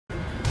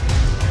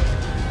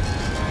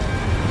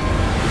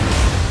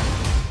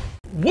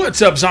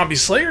What's up, Zombie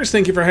Slayers?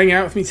 Thank you for hanging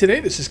out with me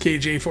today. This is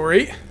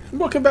KJ48, and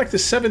welcome back to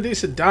 7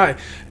 Days to Die.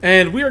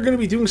 And we are going to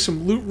be doing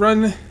some loot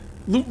runs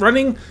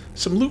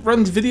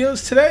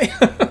videos today.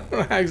 I don't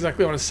know how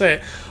exactly I want to say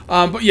it,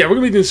 but yeah, we're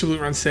going to be doing some loot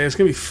runs today. It's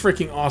going to be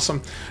freaking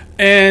awesome.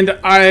 And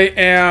I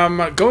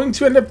am going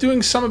to end up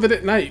doing some of it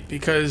at night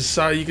because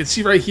you can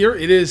see right here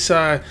it is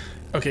okay,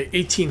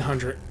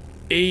 1800,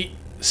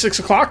 6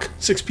 o'clock,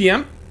 6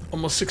 p.m.,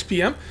 almost 6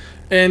 p.m.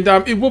 And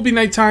it will be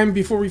nighttime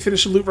before we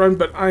finish the loot run,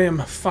 but I am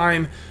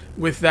fine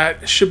with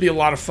that. It should be a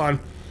lot of fun.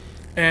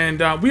 And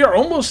we are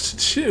almost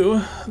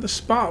to the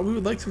spot we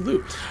would like to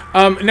loot.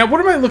 Now, what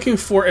am I looking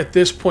for at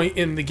this point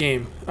in the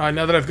game?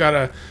 Now that I've got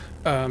a...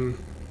 I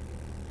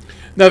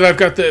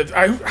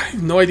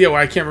have no idea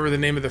why I can't remember the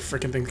name of the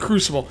freaking thing.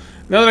 Crucible.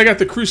 Now that I got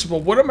the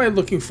Crucible, what am I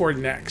looking for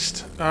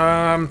next?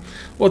 Well,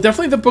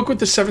 definitely the book with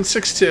the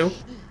 762.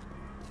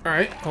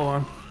 Alright, hold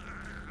on.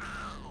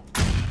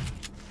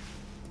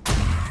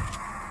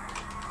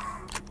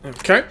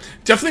 Okay,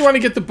 definitely want to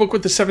get the book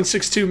with the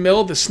 7.62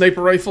 mil, the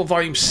sniper rifle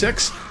volume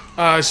 6,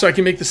 so I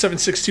can make the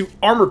 7.62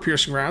 armor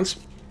piercing rounds.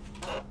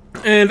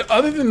 And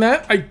other than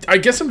that, I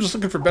guess I'm just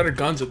looking for better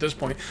guns at this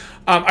point.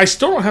 I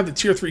still don't have the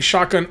tier 3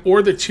 shotgun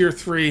or the tier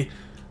 3,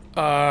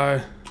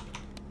 hold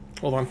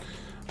on.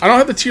 I don't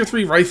have the tier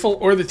 3 rifle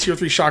or the tier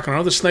 3 shotgun. I don't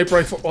have the sniper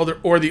rifle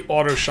or the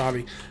auto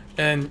shotty.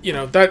 And, you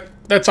know,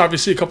 that's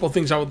obviously a couple of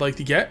things I would like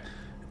to get.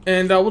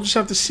 And we'll just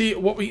have to see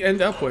what we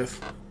end up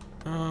with.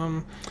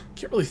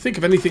 Can't really think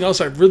of anything else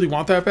I really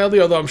want that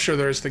badly, although I'm sure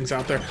there's things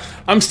out there.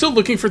 I'm still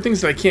looking for things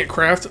that I can't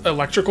craft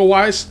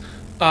electrical-wise,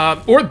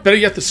 or better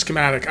yet, the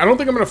schematic. I don't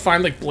think I'm going to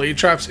find, like, blade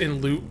traps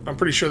in loot. I'm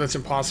pretty sure that's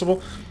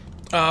impossible.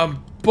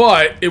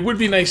 But it would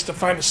be nice to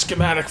find a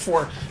schematic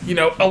for, you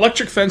know,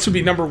 electric fence would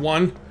be number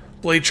 1,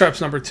 blade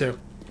traps number 2.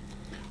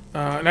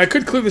 And I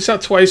could clear this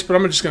out twice, but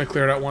I'm just going to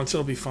clear it out once.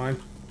 It'll be fine.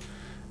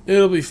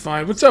 It'll be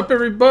fine. What's up,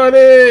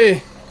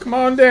 everybody? Come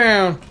on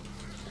down.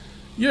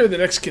 You're the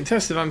next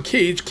contestant on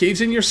Cage.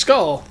 Cave's in your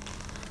skull.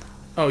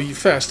 Oh, you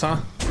fast, huh?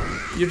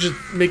 You're just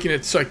making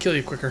it so I kill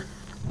you quicker.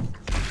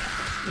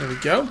 There we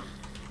go.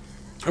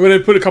 I'm going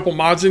to put a couple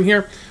mods in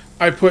here.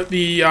 I put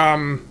the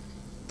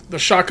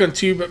shotgun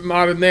tube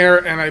mod in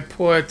there, and I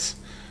put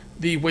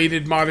the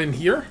weighted mod in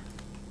here.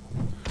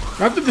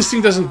 Not that this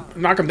thing doesn't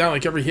knock them down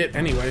like every hit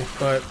anyway,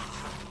 but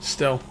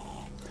still.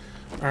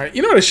 Alright,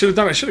 you know what I should have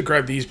done? I should have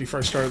grabbed these before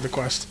I started the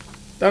quest.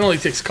 That only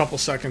takes a couple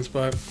seconds,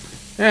 but...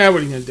 what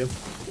are you going to do?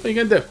 What are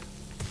you gonna do?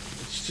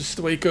 It's just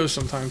the way it goes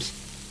sometimes.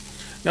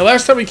 Now,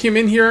 last time we came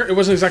in here, it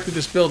wasn't exactly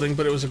this building,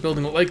 but it was a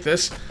building like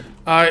this.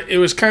 It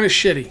was kind of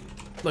shitty.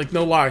 Like,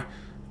 no lie.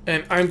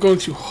 And I'm going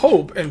to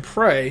hope and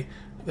pray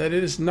that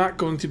it is not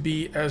going to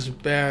be as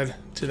bad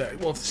today.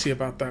 We'll have to see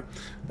about that.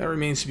 That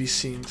remains to be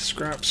seen.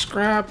 Scrap,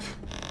 scrap.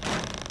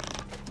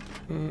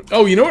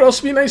 Oh, you know what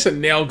else would be nice? A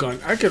nail gun.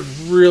 I could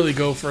really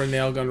go for a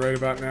nail gun right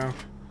about now.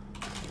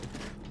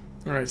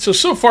 Alright,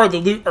 so far the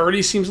loot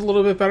already seems a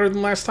little bit better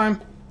than last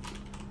time.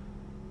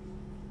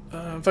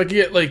 If I could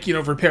get, like, you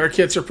know, repair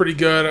kits are pretty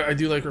good. I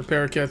do like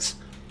repair kits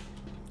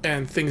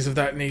and things of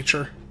that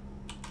nature.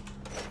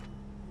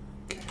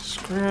 Okay,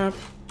 scrap.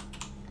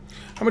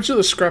 How much of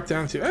the scrap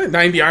down to?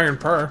 90 iron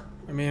per.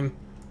 I mean,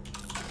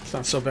 it's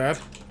not so bad.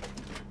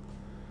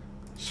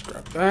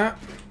 Scrap that.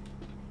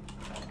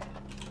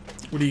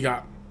 What do you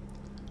got?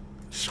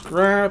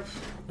 Scrap.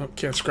 Oh,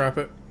 can't scrap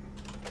it.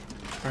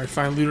 Alright,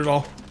 fine, loot it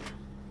all.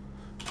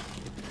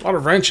 A lot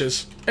of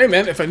wrenches. Hey,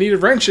 man, if I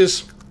needed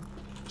wrenches,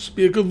 this would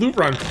be a good loot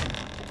run.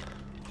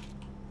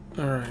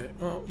 Alright,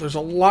 well, there's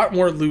a lot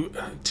more loot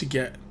to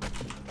get.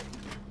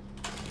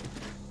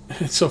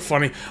 It's so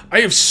funny. I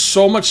have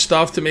so much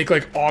stuff to make,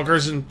 like,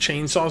 augers and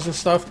chainsaws and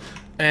stuff,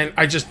 and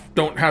I just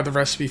don't have the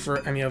recipe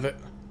for any of it.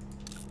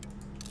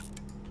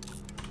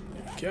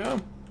 There we go.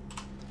 I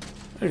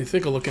didn't even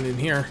think of looking in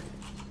here.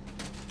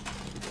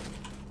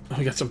 Oh,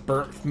 we got some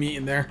burnt meat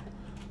in there.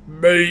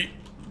 Meat!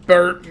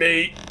 Burnt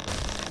meat!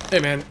 Hey,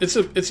 man, it's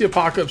the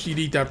apocalypse. You'd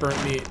eat that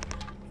burnt meat.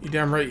 You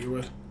damn right you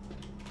would.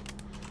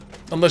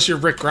 Unless you're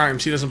Rick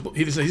Grimes, he's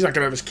not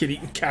gonna have his kid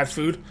eating cat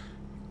food.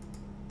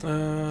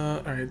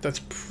 Alright, that's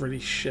pretty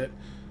shit.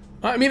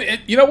 I mean,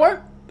 you know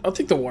what? I'll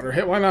take the water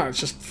hit. Why not? It's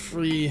just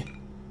free.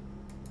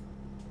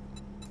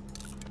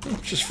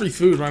 It's just free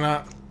food. Why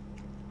not?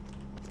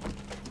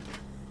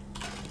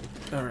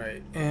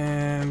 Alright,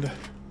 and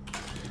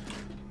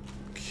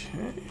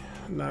okay,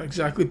 not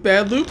exactly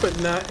bad loot,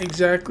 but not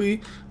exactly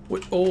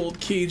what old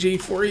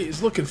KJ48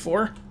 is looking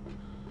for.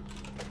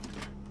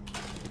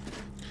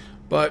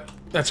 But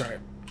that's alright.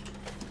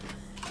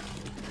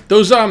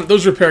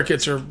 Those repair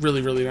kits are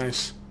really, really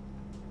nice.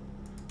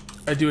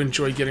 I do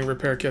enjoy getting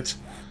repair kits.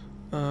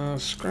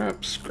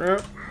 Scrap,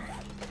 scrap.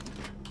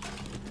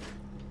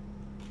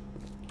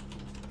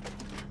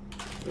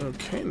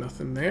 Okay,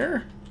 nothing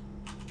there.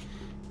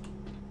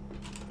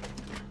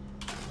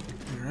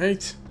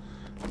 Alright.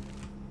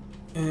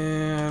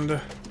 And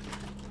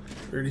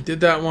we already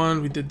did that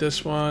one. We did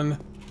this one.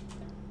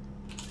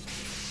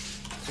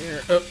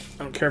 Here. Oh,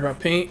 I don't care about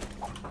paint.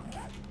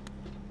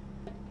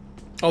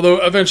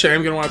 Although, eventually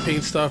I'm going to want to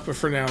paint stuff, but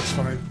for now it's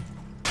fine.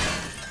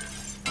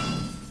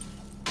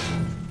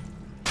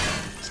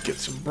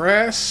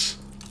 brass.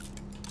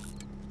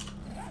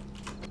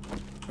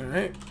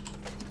 Alright.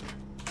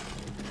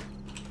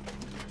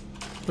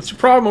 What's your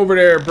problem over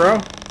there, bro?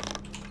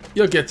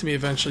 You'll get to me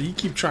eventually. You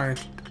keep trying.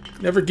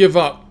 Never give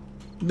up.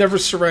 Never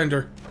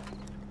surrender.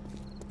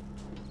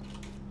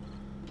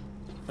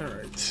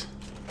 Alright.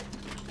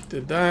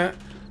 Did that.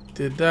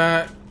 Did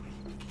that.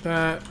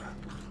 That.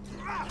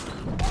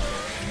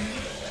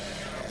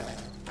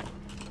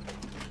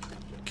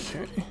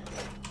 Okay.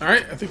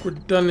 Alright, I think we're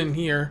done in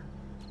here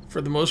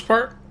for the most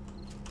part.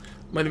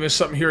 Might have missed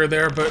something here or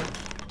there, but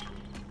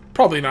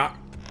probably not.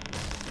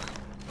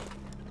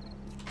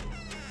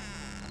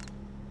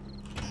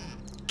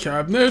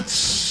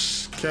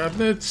 Cabinets,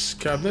 cabinets,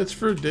 cabinets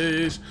for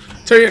days.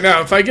 Tell you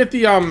now, if I get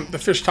the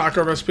fish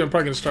taco recipe, I'm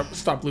probably gonna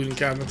stop looting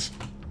cabinets.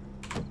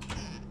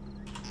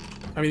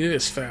 I mean, it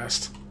is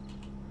fast.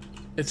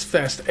 It's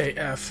fast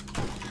AF.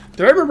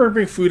 Did I remember to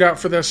bring food out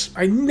for this?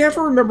 I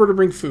never remember to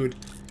bring food.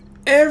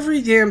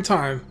 Every damn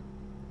time.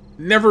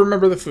 Never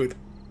remember the food.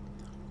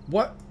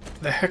 What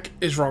the heck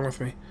is wrong with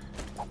me?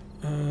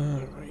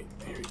 Right,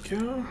 here we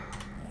go.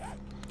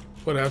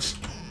 What else?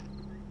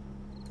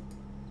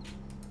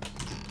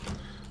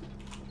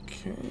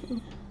 Okay.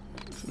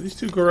 So these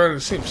two go around in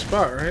the same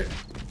spot, right?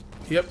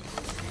 Yep.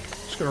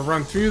 Just gonna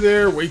run through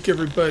there, wake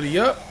everybody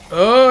up.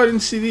 Oh, I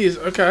didn't see these.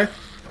 Okay.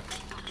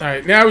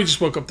 Alright, now we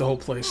just woke up the whole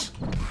place.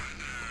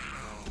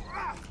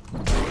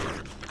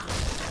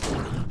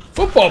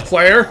 Football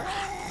player?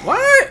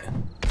 What?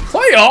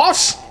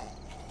 Playoffs?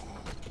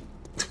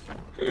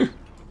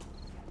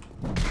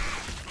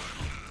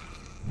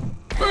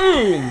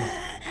 Boom!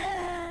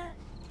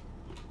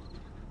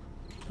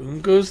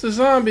 Boom goes the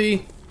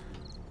zombie.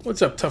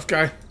 What's up, tough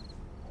guy?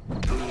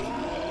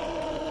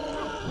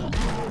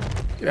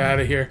 Get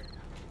out of here.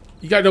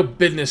 You got no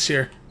business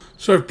here.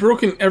 So I've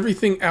broken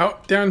everything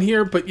out down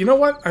here, but you know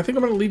what? I think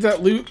I'm going to leave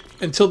that loot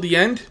until the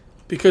end,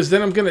 because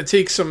then I'm going to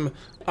take some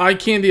eye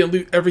candy and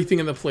loot everything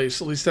in the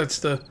place. At least that's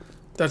the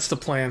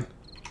plan.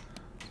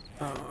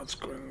 Let's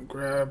go ahead and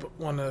grab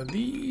one of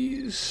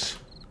these.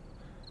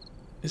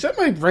 Is that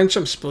my wrench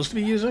I'm supposed to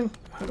be using?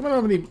 How come I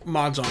don't have any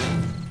mods on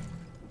it?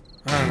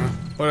 I don't know.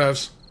 What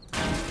else?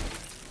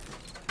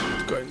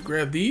 Let's go ahead and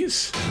grab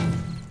these.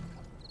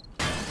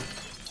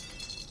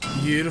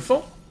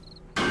 Beautiful.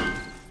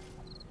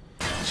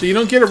 So you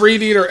don't get a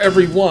radiator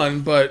every one,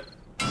 but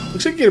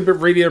looks like you get a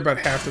radiator about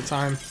half the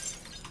time.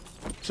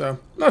 So,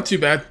 not too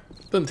bad.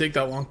 Doesn't take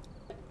that long.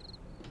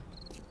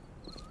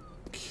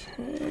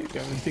 Okay,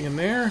 got anything in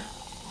there?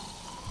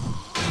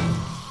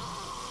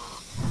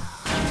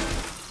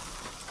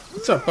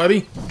 What's up,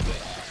 buddy?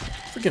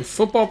 Freaking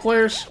football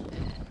players.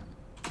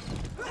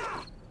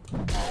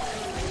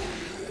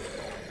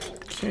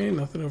 Okay,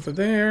 nothing over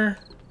there.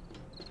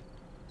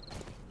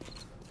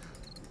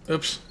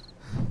 Oops.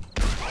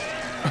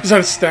 I was out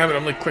of stamina.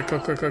 I'm like, click,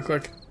 click, click, click,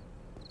 click.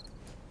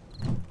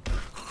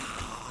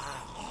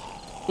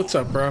 What's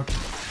up, bro?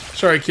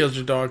 Sorry I killed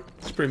your dog.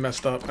 It's pretty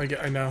messed up.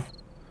 I know.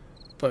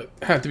 But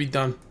it had to be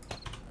done.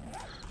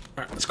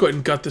 Alright, let's go ahead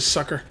and gut this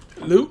sucker.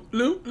 Loot,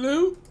 loot,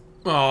 loot.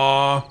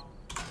 Aww.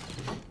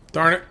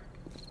 Darn it.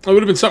 It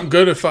would have been something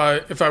good if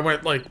I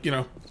went, like, you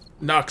know,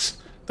 Nux.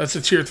 That's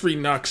a tier 3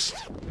 Nux.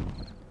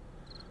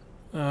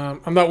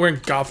 I'm not wearing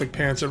gothic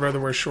pants. I'd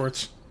rather wear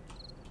shorts.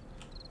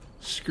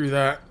 Screw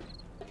that.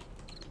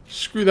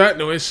 Screw that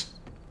noise.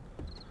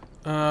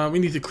 We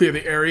need to clear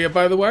the area,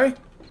 by the way.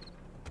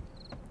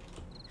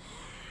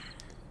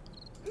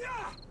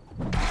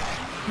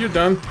 You're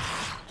done.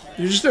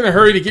 You're just in a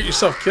hurry to get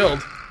yourself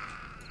killed.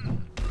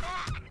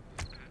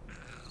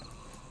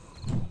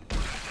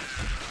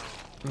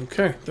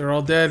 Okay, they're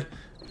all dead.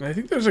 And I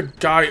think there's a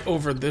guy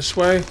over this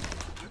way.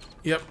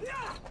 Yep.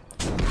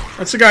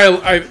 That's the guy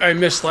I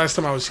missed last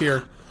time I was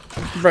here.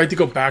 I'm ready to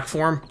go back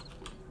for him.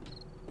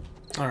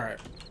 Alright.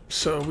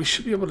 So we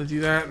should be able to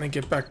do that and then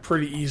get back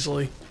pretty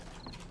easily.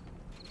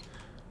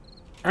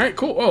 Alright,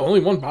 cool. Oh, only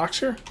one box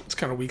here? That's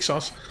kind of weak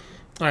sauce.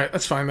 Alright,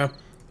 that's fine though.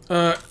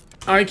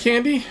 Eye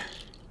candy.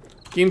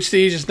 Game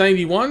stage is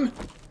 91.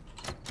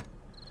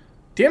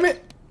 Damn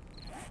it.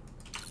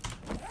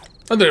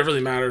 Not that it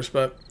really matters,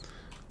 but...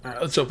 Alright,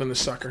 let's open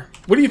this sucker.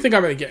 What do you think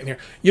I'm going to get in here?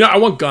 You know, I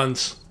want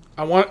guns.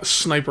 I want a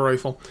sniper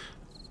rifle.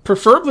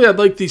 Preferably, I'd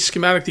like the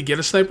schematic to get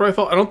a sniper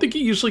rifle. I don't think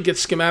you usually get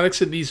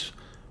schematics in these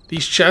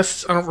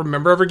chests. I don't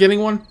remember ever getting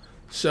one.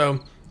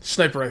 So,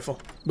 sniper rifle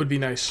would be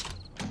nice.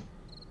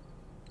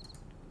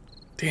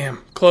 Damn,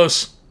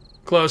 close.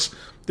 Close.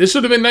 This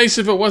would have been nice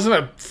if it wasn't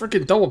a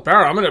freaking double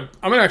barrel. I'm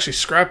gonna actually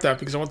scrap that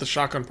because I want the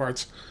shotgun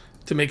parts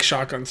to make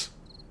shotguns.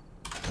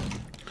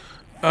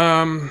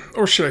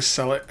 Or should I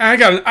sell it? I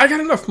got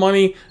enough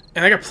money,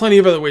 and I got plenty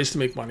of other ways to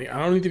make money. I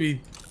don't need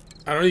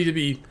to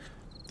be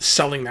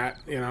selling that.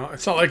 You know,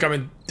 it's not like I'm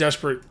in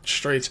desperate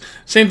straits.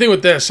 Same thing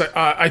with this.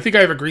 I think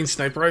I have a green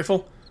sniper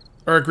rifle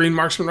or a green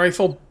marksman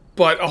rifle,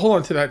 but I'll hold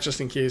on to that just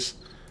in case.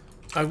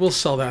 I will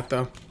sell that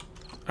though.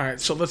 All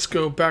right, so let's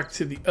go back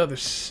to the other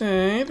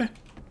side. We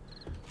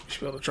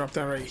should be able to drop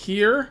down right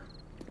here,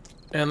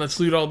 and let's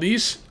loot all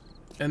these,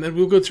 and then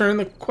we'll go turn in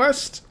the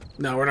quest.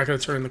 No, we're not going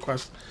to turn in the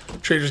quest.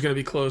 Trader's going to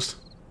be closed.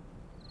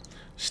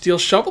 Steel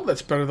shovel,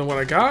 that's better than what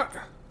I got.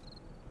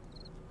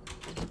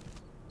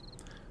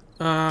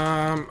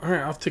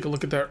 Alright, I'll take a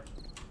look at that.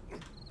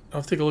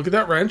 I'll take a look at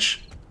that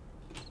wrench.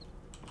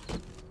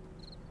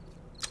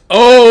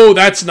 Oh,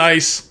 that's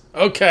nice.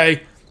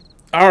 Okay.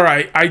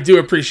 Alright, I do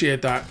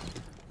appreciate that.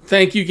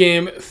 Thank you,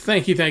 game.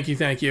 Thank you, thank you,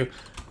 thank you.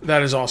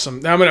 That is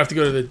awesome. Now I'm going to have to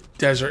go to the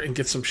desert and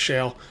get some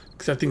shale,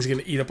 because that thing's going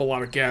to eat up a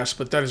lot of gas,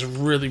 but that is a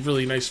really,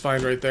 really nice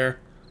find right there.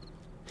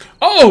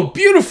 Oh,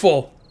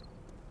 beautiful!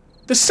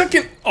 The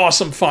second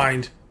awesome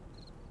find.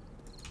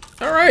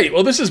 Alright,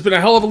 well this has been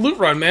a hell of a loot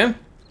run, man.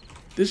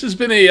 This has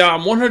been a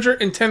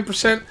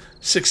 110%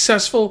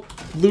 successful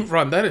loot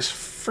run. That is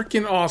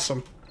freaking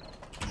awesome.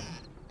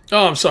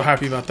 Oh, I'm so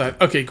happy about that.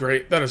 Okay,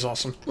 great. That is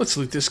awesome. Let's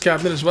loot this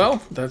cabinet as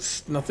well.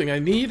 That's nothing I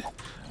need.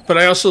 But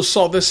I also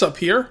saw this up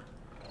here.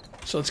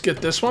 So let's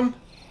get this one.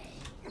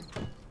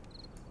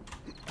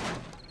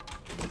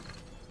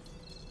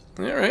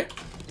 Alright.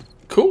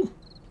 Cool.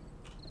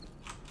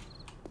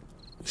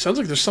 Sounds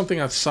like there's something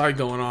outside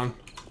going on.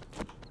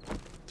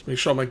 Let's make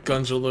sure all my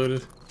guns are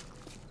loaded.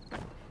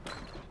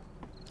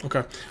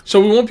 Okay.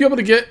 So we won't be able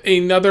to get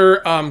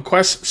another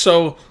quest.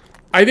 So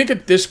I think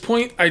at this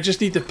point, I just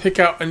need to pick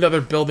out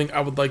another building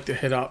I would like to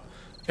hit up.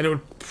 And it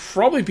would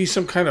probably be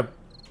some kind of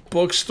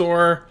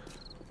bookstore.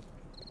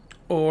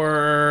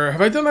 Or have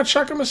I done that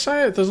Shotgun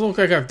Messiah? It doesn't look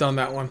like I've done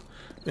that one.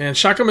 Man,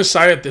 Shotgun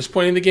Messiah at this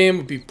point in the game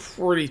would be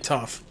pretty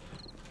tough.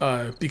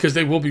 Because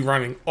they will be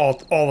running. All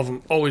of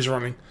them. Always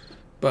running.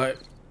 But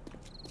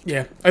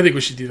yeah, I think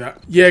we should do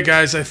that. Yeah,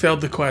 guys, I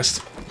failed the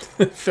quest.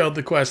 Failed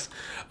the quest.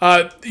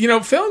 You know,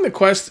 failing the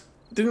quest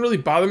didn't really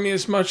bother me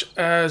as much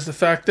as the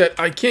fact that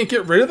I can't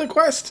get rid of the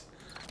quest.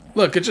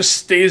 Look, it just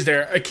stays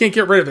there. I can't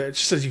get rid of it. It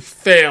just says you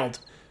failed.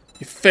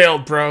 You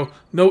failed, bro.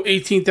 No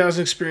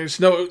 18,000 experience.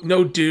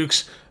 No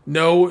dukes.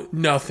 No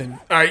nothing.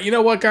 Alright, you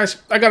know what,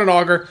 guys? I got an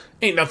auger.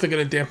 Ain't nothing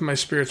going to dampen my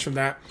spirits from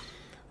that.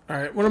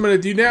 Alright, what I'm going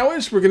to do now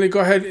is we're going to go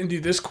ahead and do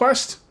this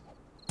quest.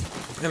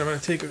 And I'm going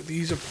to take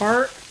these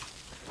apart.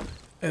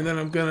 And then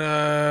I'm going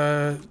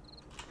to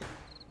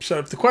set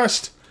up the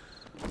quest.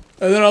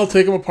 And then I'll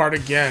take them apart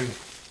again.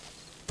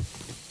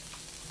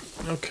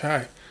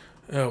 Okay.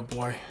 Oh,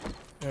 boy.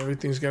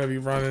 Everything's going to be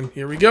running.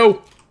 Here we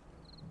go.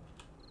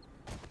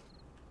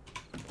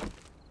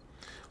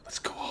 Let's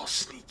go all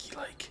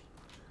sneaky-like.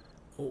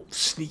 Old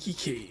sneaky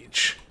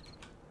cage.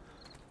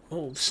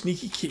 Old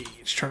sneaky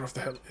cage. Turn off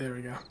the head. There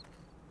we go.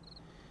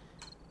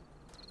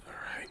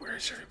 Alright, where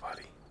is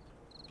everybody?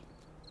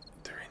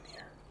 They're in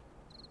here.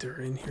 They're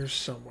in here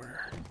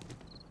somewhere.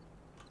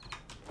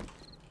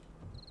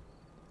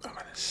 I'm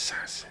an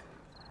assassin.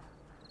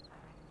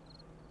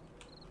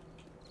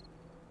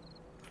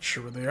 Not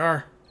sure where they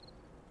are.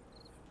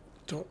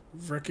 Don't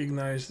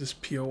recognize this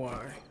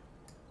POI.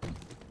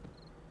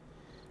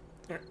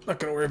 Alright, not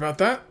gonna worry about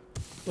that.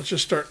 Let's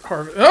just start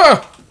harvesting.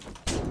 Ah!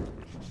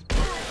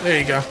 There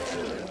you go.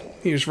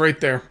 He was right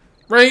there.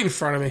 Right in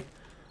front of me.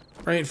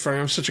 Right in front of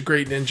me. I'm such a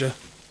great ninja.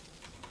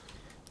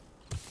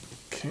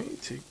 Okay,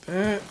 take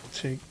that.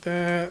 Take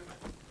that.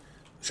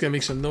 It's gonna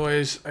make some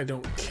noise. I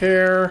don't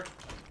care.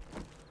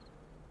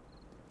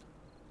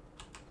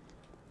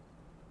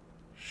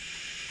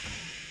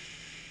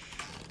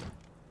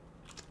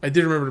 I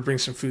did remember to bring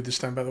some food this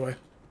time, by the way.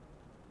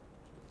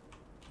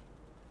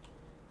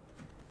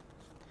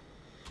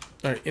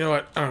 Alright, you know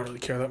what? I don't really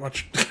care that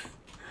much.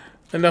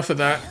 Enough of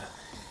that.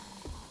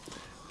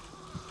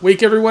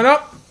 Wake everyone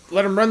up.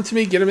 Let them run to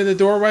me. Get them in the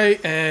doorway.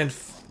 And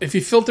if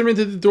you filter them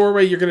into the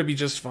doorway, you're going to be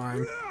just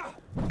fine.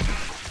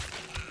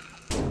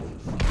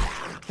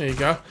 There you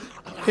go.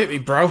 Hit me,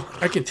 bro.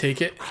 I can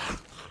take it.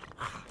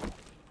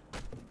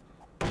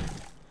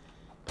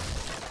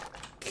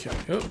 Okay.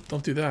 Oh,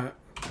 don't do that.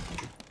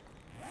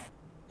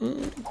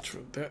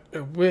 Throw that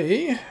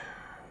away.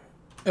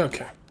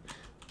 Okay.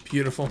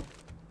 Beautiful.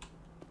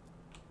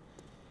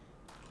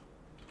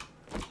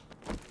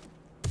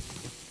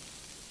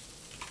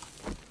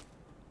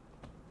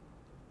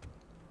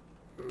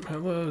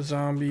 Hello,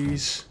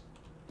 zombies.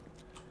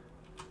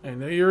 I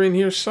know you're in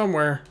here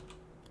somewhere.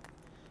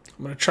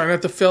 I'm gonna try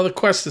not to fail the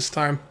quest this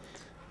time.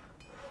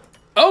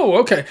 Oh,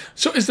 okay.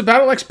 So is the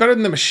battle axe better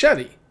than the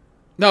machete?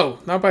 No,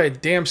 not by a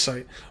damn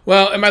sight.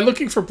 Well, am I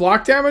looking for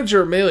block damage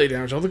or melee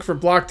damage? I'm looking for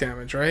block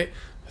damage, right?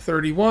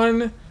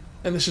 31,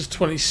 and this is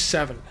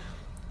 27.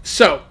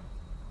 So,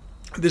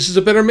 this is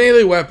a better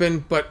melee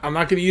weapon, but I'm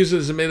not going to use it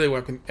as a melee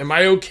weapon. Am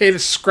I okay to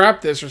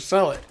scrap this or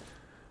sell it?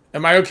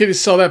 Am I okay to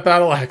sell that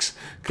battle axe?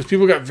 Because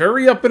people got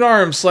very up in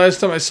arms last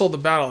time I sold the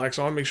battle axe.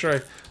 I want to make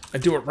sure I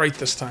do it right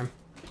this time.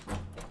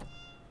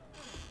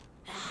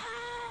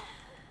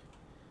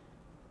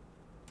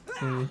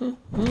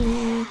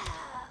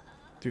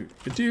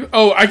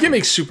 Oh, I can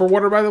make super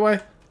water, by the way.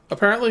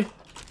 Apparently.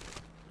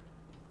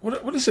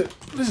 What is it?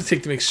 What does it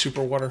take to make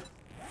super water?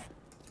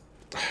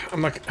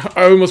 I'm like,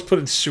 I almost put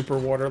in super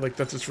water, like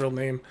that's its real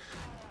name.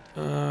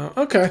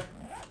 Okay.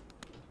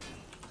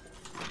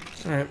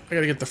 All right, I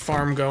gotta get the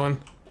farm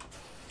going.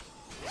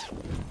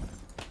 What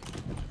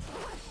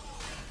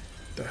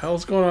the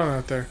hell's going on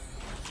out there?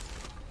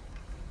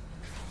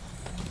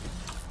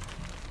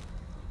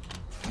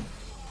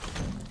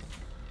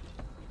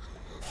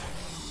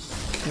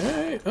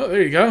 Okay. Oh,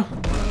 there you go.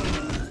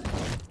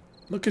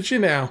 Look at you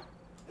now.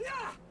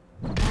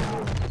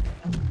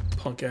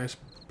 Punk ass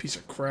piece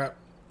of crap.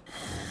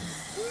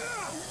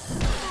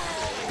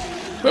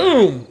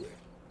 Boom!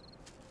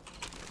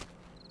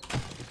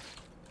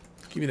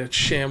 Give me that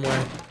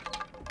shamway.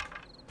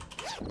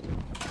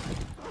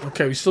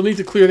 Okay, we still need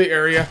to clear the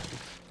area.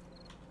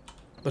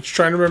 Let's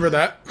try and remember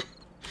that.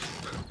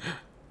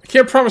 I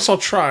can't promise I'll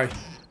try,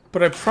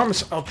 but I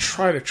promise I'll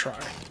try to try.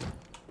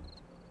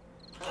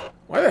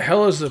 Why the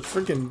hell is the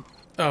freaking...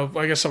 Oh,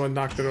 I guess someone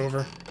knocked it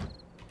over.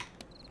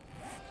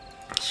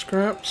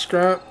 Scrap,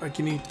 scrap. I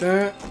can eat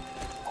that.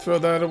 Throw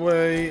that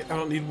away. I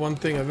don't need one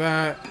thing of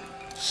that.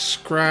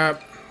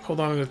 Scrap.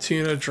 Hold on to the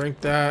tuna. Drink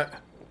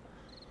that.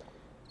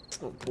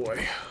 Oh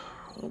boy.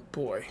 Oh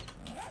boy.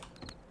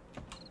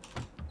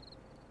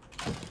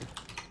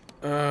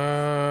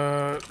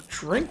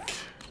 Drink.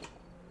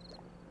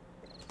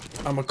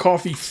 I'm a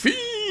coffee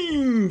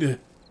fiend.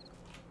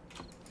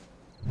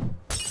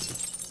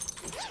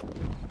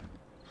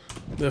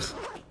 Ugh.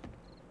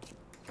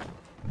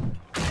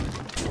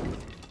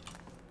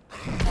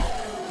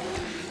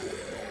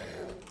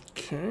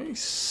 Okay,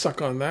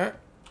 suck on that.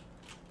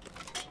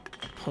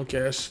 Punk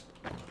ass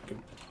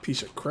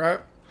piece of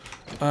crap.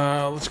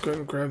 Let's go ahead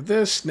and grab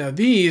this. Now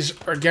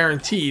these are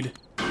guaranteed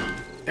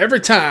every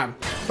time.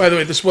 By the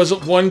way, this was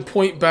 1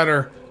 point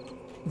better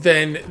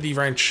than the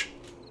wrench.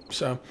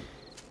 So,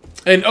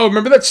 and oh,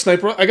 remember that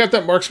sniper? I got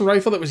that marksman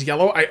rifle that was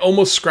yellow. I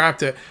almost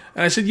scrapped it,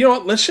 and I said, you know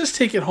what? Let's just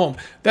take it home.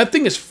 That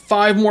thing is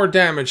 5 more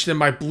damage than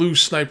my blue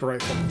sniper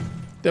rifle,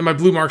 than my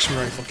blue marksman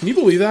rifle. Can you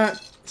believe that?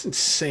 It's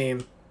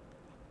insane.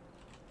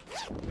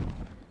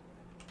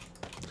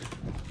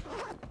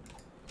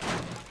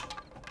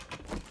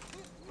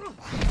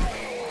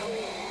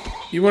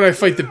 Even when I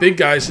fight the big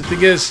guys, the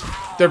thing is,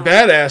 they're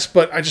badass,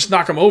 but I just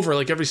knock them over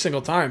like every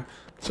single time.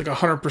 It's like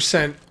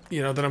 100%,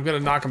 you know, that I'm gonna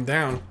knock them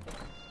down.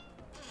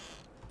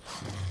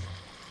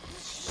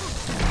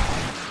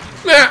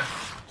 Nah.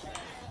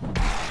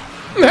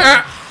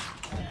 Nah.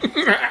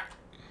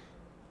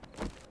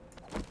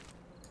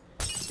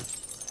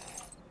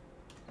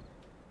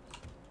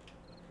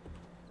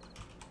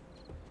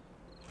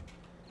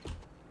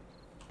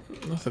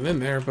 Nothing in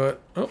there,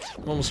 but oh,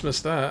 almost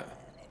missed that.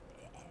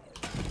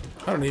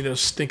 I don't need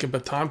those stinking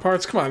baton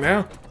parts. Come on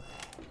now.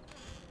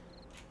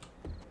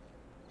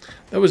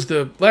 That was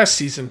the last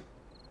season.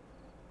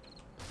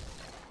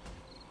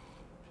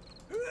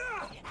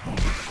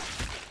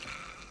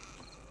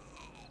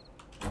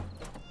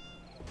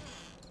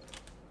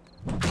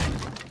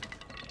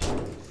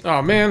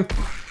 Oh man, I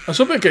was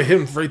hoping I could hit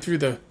him right through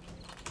the,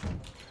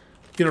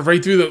 you know,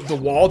 right through the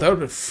wall. That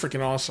would have been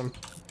freaking awesome.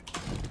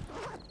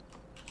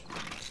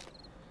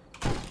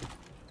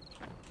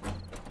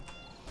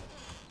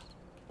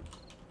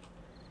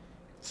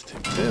 Let's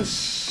take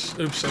this.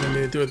 Oops, I didn't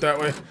mean to do it that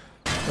way.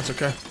 That's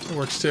okay. It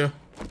works too.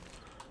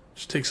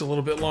 Just takes a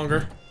little bit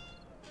longer.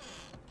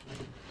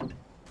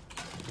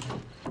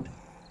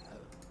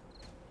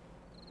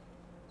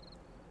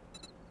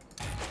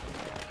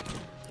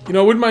 You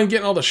know, I wouldn't mind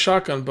getting all the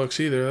shotgun books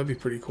either. That'd be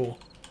pretty cool.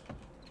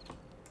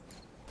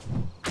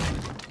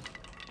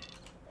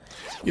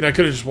 You know, I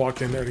could have just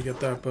walked in there to get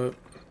that, but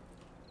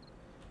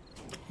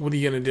what are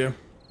you gonna do?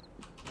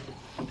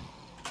 What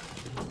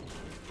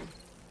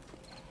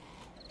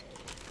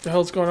the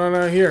hell's going on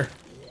out here?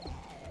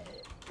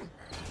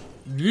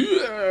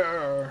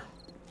 Yeah.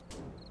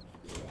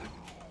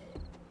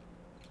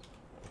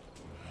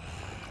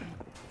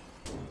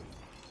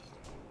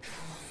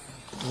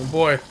 Oh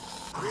boy.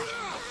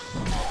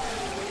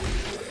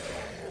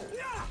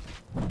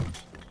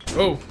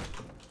 Oh.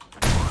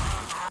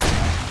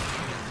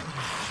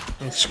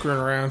 I'm screwing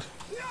around.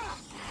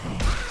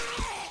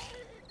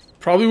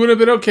 Probably would have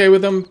been okay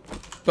with them,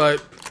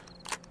 but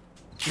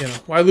you know,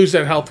 why lose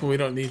that health when we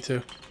don't need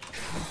to?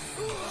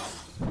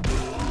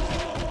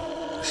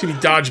 See me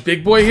dodge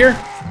big boy here?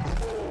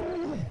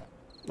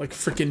 Like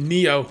freaking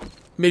Neo.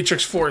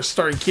 Matrix 4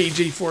 starring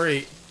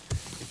KJ48.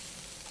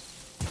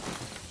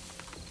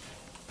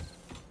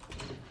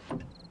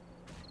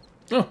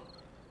 Oh.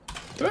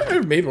 Did I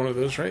ever made one of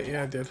those, right?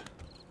 Yeah, I did.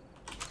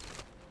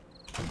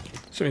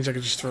 So that means I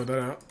could just throw that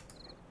out.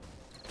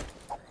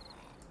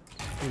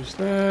 Use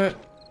that.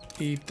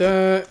 Eat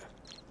that.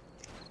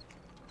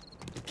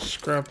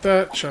 Scrap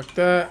that. Chuck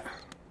that.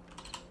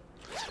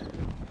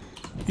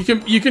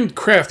 You can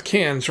craft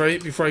cans,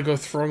 right? Before I go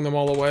throwing them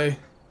all away.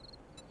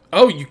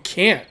 Oh, you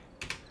can't.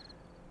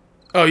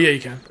 Oh, yeah,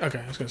 you can. Okay,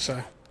 I was going to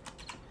say.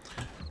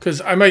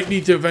 Because I might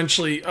need to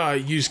eventually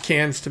use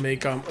cans to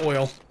make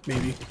oil,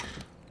 maybe.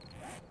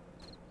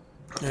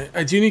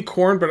 I do need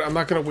corn, but I'm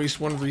not going to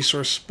waste one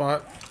resource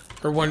spot.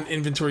 Or one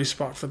inventory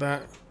spot for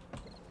that.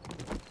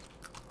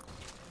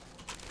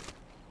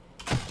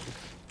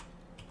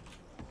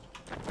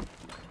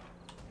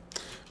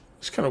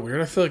 It's kind of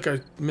weird. I feel like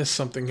I missed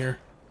something here.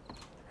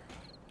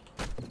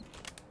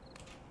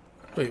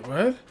 Wait,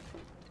 what?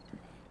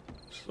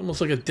 It's almost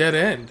like a dead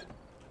end.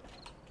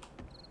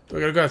 Do I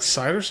gotta go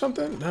outside or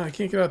something? No, I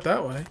can't get out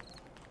that way.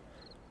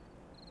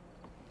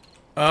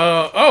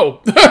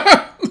 Oh!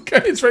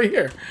 Okay, it's right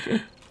here.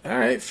 All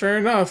right, fair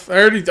enough.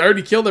 I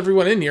already killed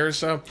everyone in here,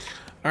 so...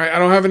 All right, I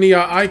don't have any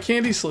eye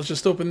candy, so let's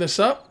just open this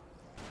up.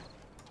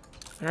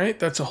 All right,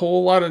 that's a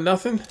whole lot of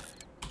nothing.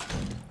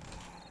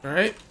 All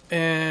right,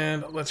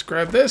 and let's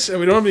grab this. And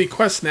we don't have any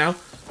quests now.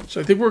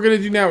 So I think what we're going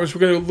to do now is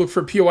we're going to look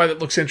for a POI that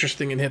looks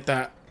interesting and hit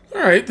that.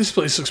 All right, this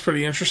place looks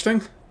pretty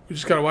interesting. We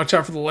just got to watch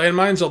out for the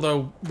landmines,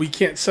 although we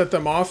can't set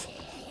them off.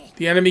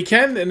 The enemy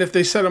can, and if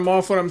they set them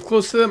off when I'm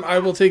close to them, I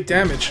will take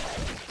damage.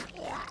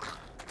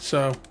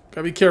 So,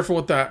 gotta be careful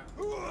with that.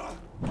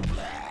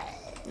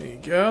 There you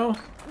go.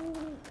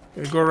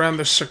 Gonna go around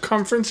the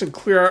circumference and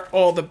clear out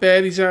all the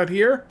baddies out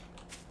here.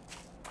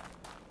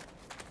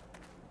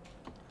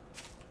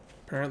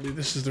 Apparently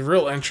this is the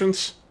real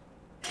entrance.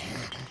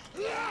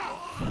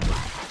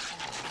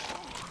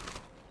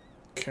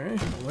 Okay,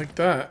 I like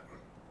that.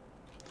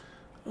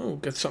 Oh,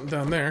 get something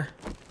down there.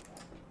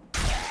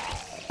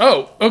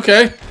 Oh,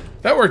 okay.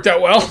 That worked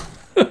out well.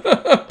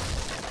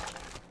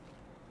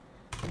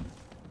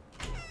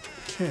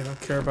 Okay,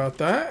 don't care about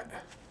that.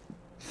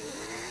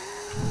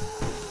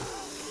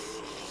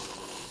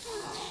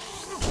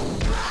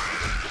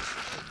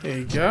 There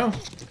you go.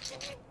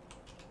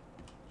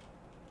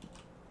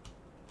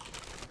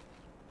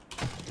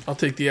 I'll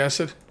take the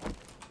acid.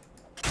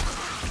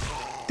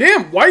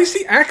 Damn, why is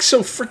the axe so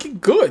freaking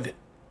good?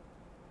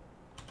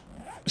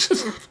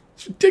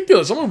 It's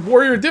ridiculous. I'm on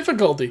warrior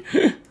difficulty.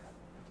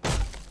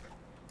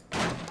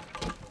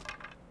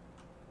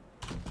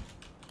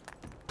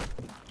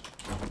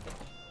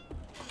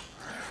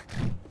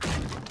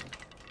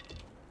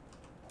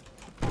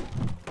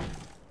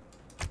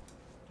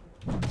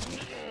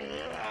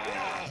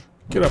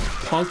 Get up,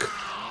 punk.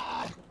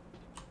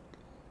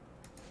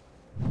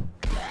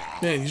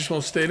 Man, you just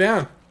won't stay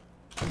down.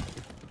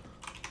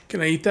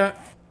 Can I eat that?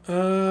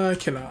 I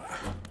cannot.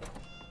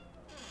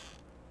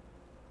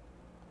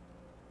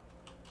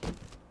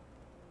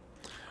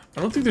 I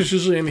don't think there's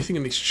usually anything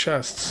in these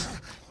chests.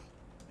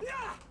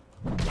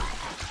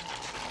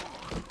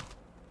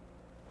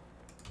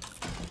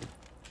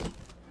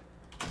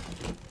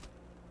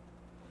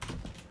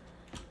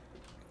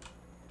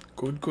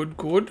 Good, good,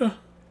 good.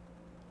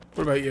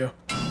 What about you?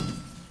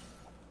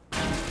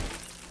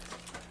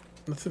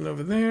 Nothing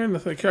over there,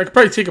 nothing. I could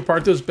probably take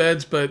apart those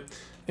beds, but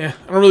yeah,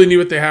 I don't really need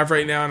what they have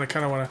right now, and I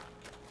kind of want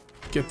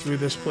to get through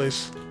this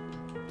place.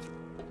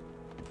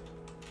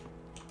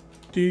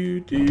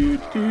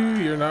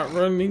 You're not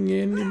running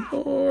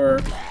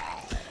anymore.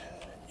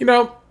 You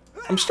know,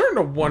 I'm starting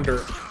to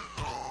wonder.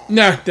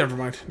 Nah, never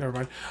mind.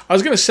 I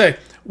was gonna say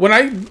when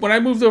I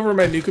moved over to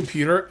my new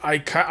computer, I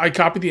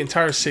copied the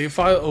entire save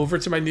file over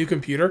to my new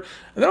computer,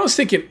 and then I was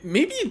thinking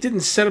maybe it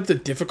didn't set up the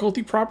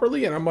difficulty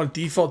properly, and I'm on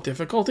default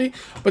difficulty.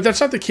 But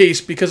that's not the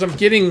case because I'm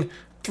getting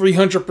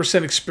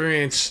 300%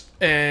 experience,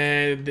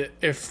 and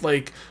if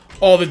like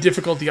all the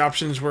difficulty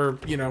options were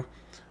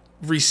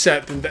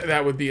reset, then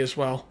that would be as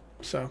well.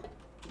 So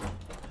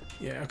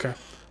yeah, okay.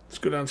 Let's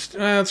go down.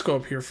 Let's go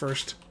up here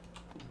first.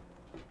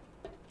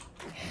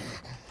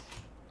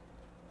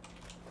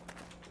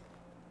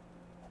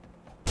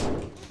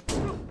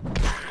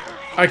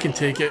 I can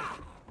take it.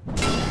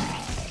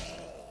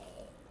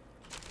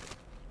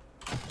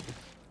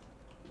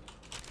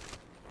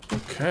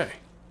 Okay.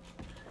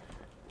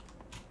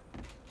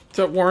 Does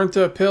that warrant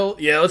a pill?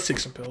 Yeah, let's take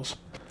some pills.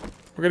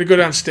 We're gonna go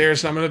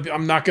downstairs, and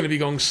I'm not gonna be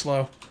going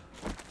slow.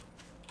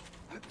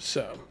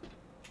 So,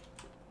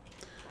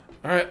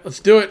 all right, let's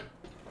do it.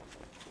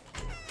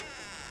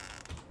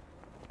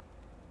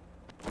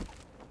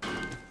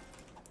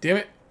 Damn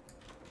it!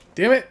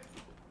 Damn it!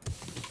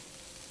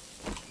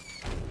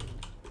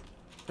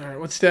 All right,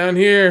 what's down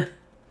here?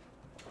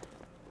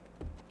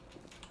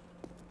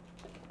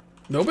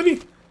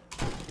 Nobody?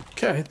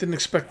 Okay, I didn't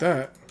expect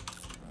that.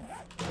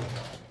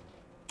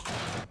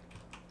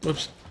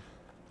 Whoops.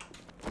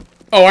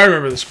 Oh, I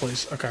remember this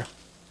place. Okay.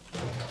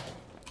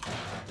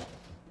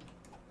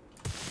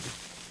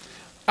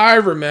 I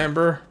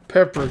remember.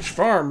 Pepperidge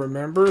Farm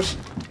remembers.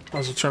 I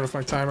was turn off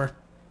my timer.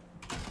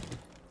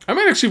 I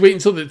might actually wait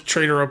until the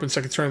trader opens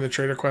so I can turn in the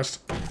trader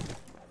quest. I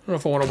don't know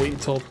if I want to wait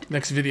until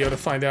next video to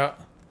find out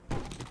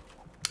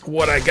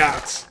what I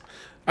got.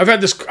 I've had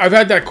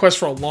that quest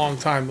for a long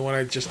time, the one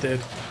I just did.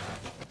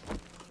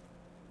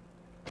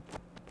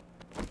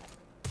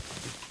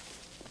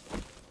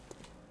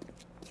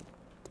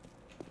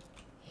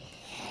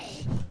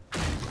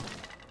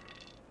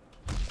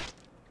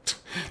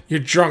 You're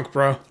drunk,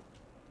 bro.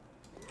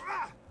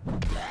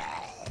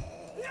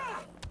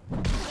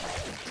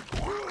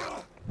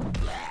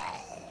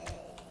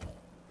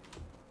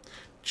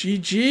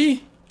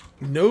 GG,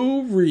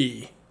 no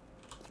re.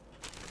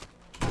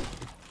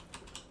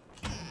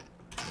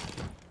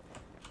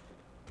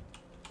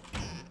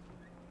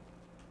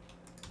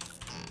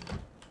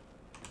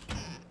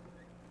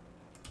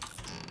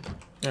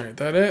 Alright,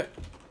 that it?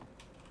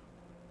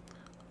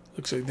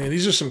 Looks like, man,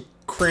 these are some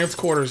cramped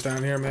quarters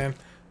down here, man.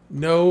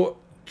 No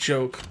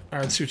joke.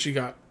 Alright, let's see what you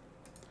got.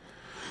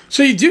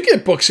 So you do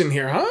get books in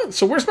here, huh?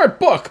 So where's my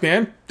book,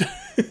 man?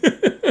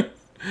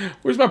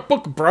 Where's my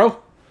book,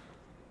 bro?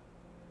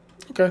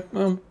 Okay,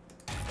 well,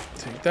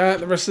 Take that.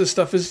 The rest of this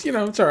stuff is, you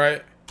know, it's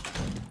alright.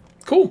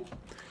 Cool.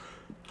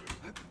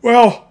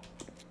 Well,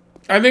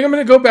 I think I'm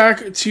going to go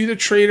back to the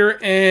trader,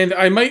 and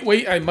I might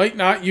wait, I might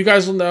not. You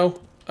guys will know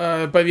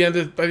by the end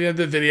of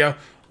the video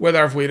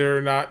whether I've waited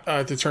or not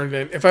to turn it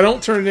in. If I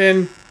don't turn it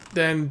in,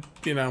 then,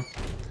 you know.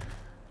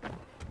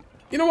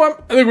 You know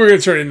what? I think we're going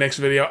to turn it in next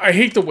video. I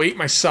hate to wait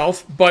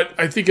myself, but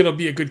I think it'll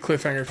be a good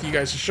cliffhanger for you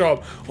guys to show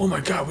up. Oh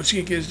my god, what's he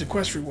going to get as the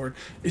quest reward?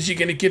 Is he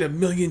going to get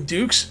 1,000,000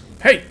 dukes?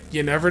 Hey,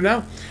 you never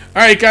know.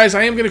 Alright guys,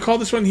 I am going to call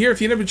this one here.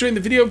 If you never enjoyed the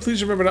video,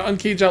 please remember to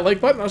uncage that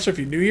like button. Also, if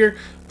you're new here,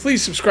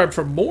 please subscribe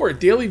for more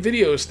daily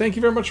videos. Thank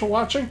you very much for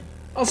watching.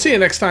 I'll see you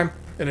next time.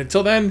 And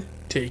until then,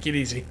 take it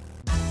easy.